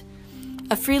increased.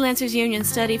 A Freelancers Union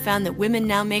study found that women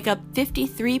now make up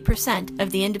 53%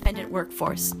 of the independent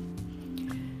workforce.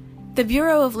 The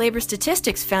Bureau of Labor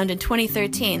Statistics found in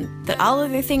 2013 that, all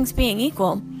other things being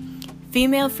equal,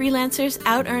 female freelancers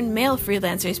out-earn male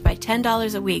freelancers by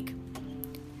 $10 a week.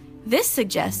 This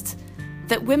suggests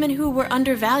that women who were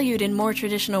undervalued in more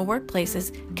traditional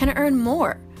workplaces can earn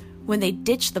more when they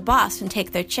ditch the boss and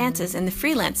take their chances in the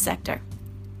freelance sector.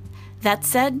 That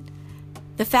said,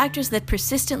 the factors that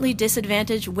persistently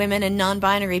disadvantage women and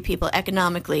non-binary people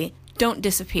economically don't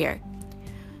disappear.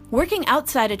 Working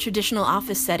outside a traditional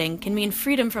office setting can mean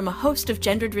freedom from a host of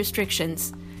gendered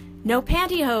restrictions. No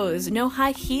pantyhose, no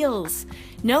high heels,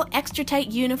 no extra tight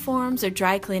uniforms or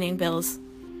dry cleaning bills.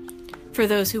 For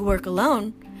those who work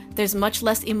alone, there's much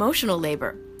less emotional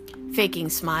labor, faking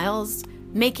smiles,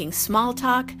 making small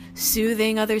talk,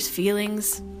 soothing others'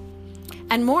 feelings,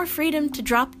 and more freedom to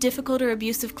drop difficult or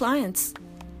abusive clients.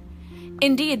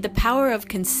 Indeed, the power of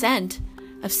consent,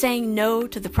 of saying no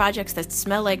to the projects that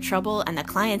smell like trouble and the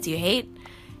clients you hate,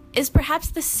 is perhaps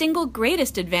the single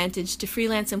greatest advantage to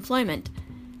freelance employment,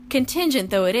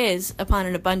 contingent though it is upon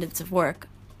an abundance of work.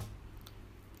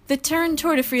 The turn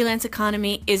toward a freelance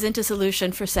economy isn't a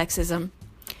solution for sexism.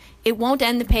 It won't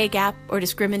end the pay gap or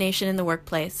discrimination in the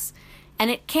workplace,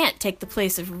 and it can't take the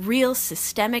place of real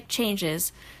systemic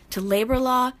changes to labor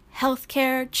law,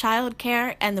 healthcare,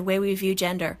 childcare, and the way we view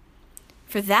gender.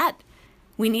 For that,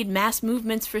 we need mass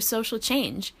movements for social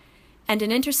change, and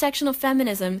an intersectional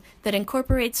feminism that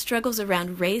incorporates struggles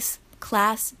around race,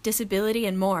 class, disability,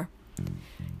 and more.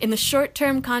 In the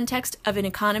short-term context of an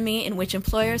economy in which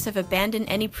employers have abandoned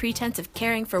any pretense of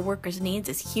caring for workers' needs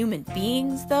as human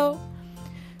beings, though,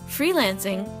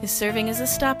 freelancing is serving as a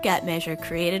stopgap measure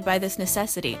created by this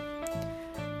necessity.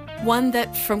 One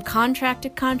that, from contract to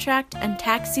contract and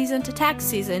tax season to tax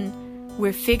season,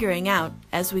 we're figuring out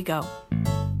as we go.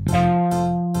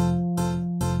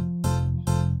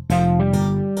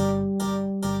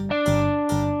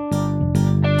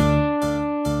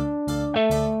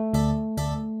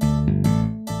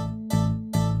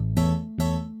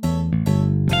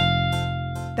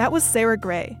 That was Sarah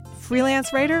Gray,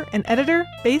 freelance writer and editor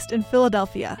based in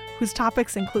Philadelphia, whose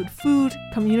topics include food,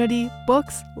 community,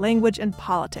 books, language, and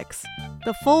politics.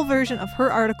 The full version of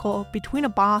her article, Between a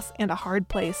Boss and a Hard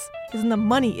Place, is in the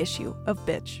money issue of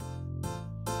Bitch.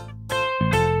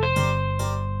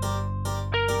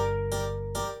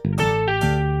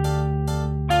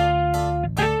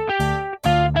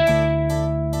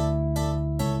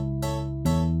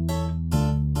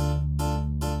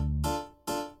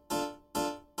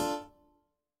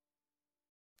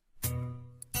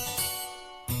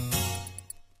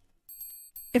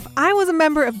 If I was a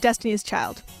member of Destiny's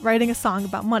Child writing a song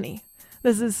about money,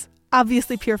 this is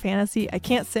obviously pure fantasy. I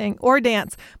can't sing or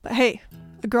dance, but hey,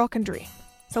 a girl can dream.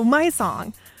 So my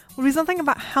song would be something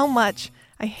about how much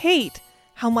I hate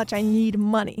how much I need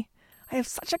money. I have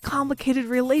such a complicated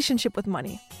relationship with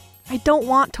money. I don't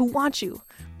want to want you,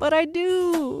 but I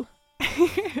do.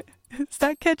 Is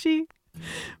that catchy?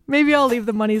 Maybe I'll leave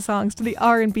the money songs to the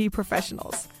R&B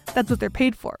professionals. That's what they're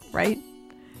paid for, right?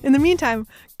 In the meantime,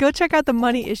 go check out the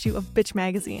money issue of Bitch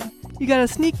magazine. You got a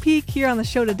sneak peek here on the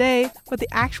show today, but the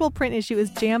actual print issue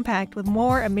is jam-packed with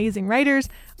more amazing writers,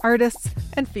 artists,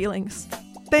 and feelings.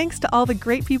 Thanks to all the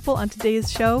great people on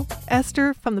today's show,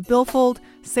 Esther from the Billfold,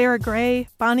 Sarah Gray,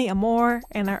 Bani Amor,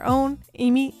 and our own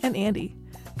Amy and Andy.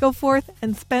 Go forth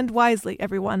and spend wisely,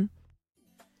 everyone.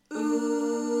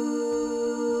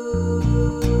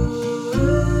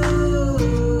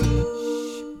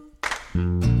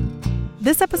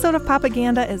 This episode of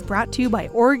Propaganda is brought to you by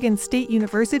Oregon State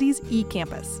University's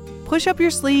eCampus. Push up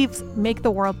your sleeves, make the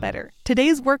world better.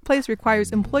 Today's workplace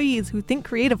requires employees who think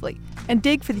creatively and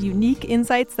dig for the unique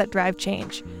insights that drive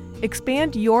change.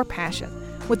 Expand your passion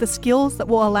with the skills that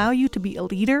will allow you to be a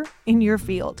leader in your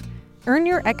field. Earn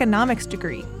your economics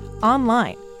degree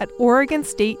online at Oregon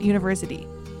State University.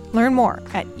 Learn more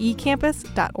at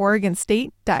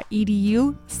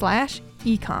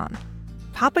ecampus.oregonstate.edu/econ.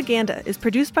 Propaganda is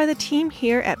produced by the team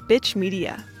here at Bitch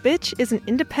Media. Bitch is an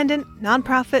independent,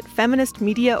 nonprofit feminist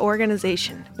media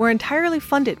organization. We're entirely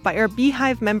funded by our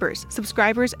Beehive members,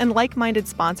 subscribers, and like-minded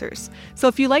sponsors. So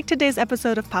if you like today's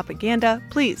episode of Propaganda,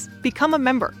 please become a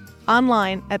member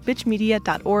online at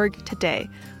bitchmedia.org today.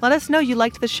 Let us know you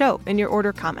liked the show in your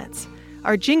order comments.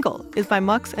 Our jingle is by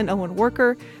Mux and Owen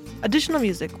Worker. Additional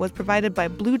music was provided by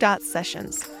Blue Dot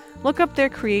Sessions. Look up their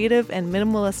creative and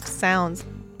minimalist sounds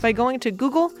by going to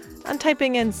Google and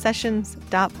typing in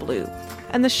sessions.blue.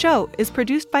 And the show is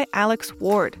produced by Alex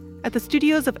Ward at the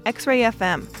studios of X-Ray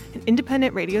FM, an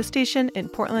independent radio station in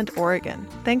Portland, Oregon.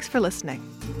 Thanks for listening.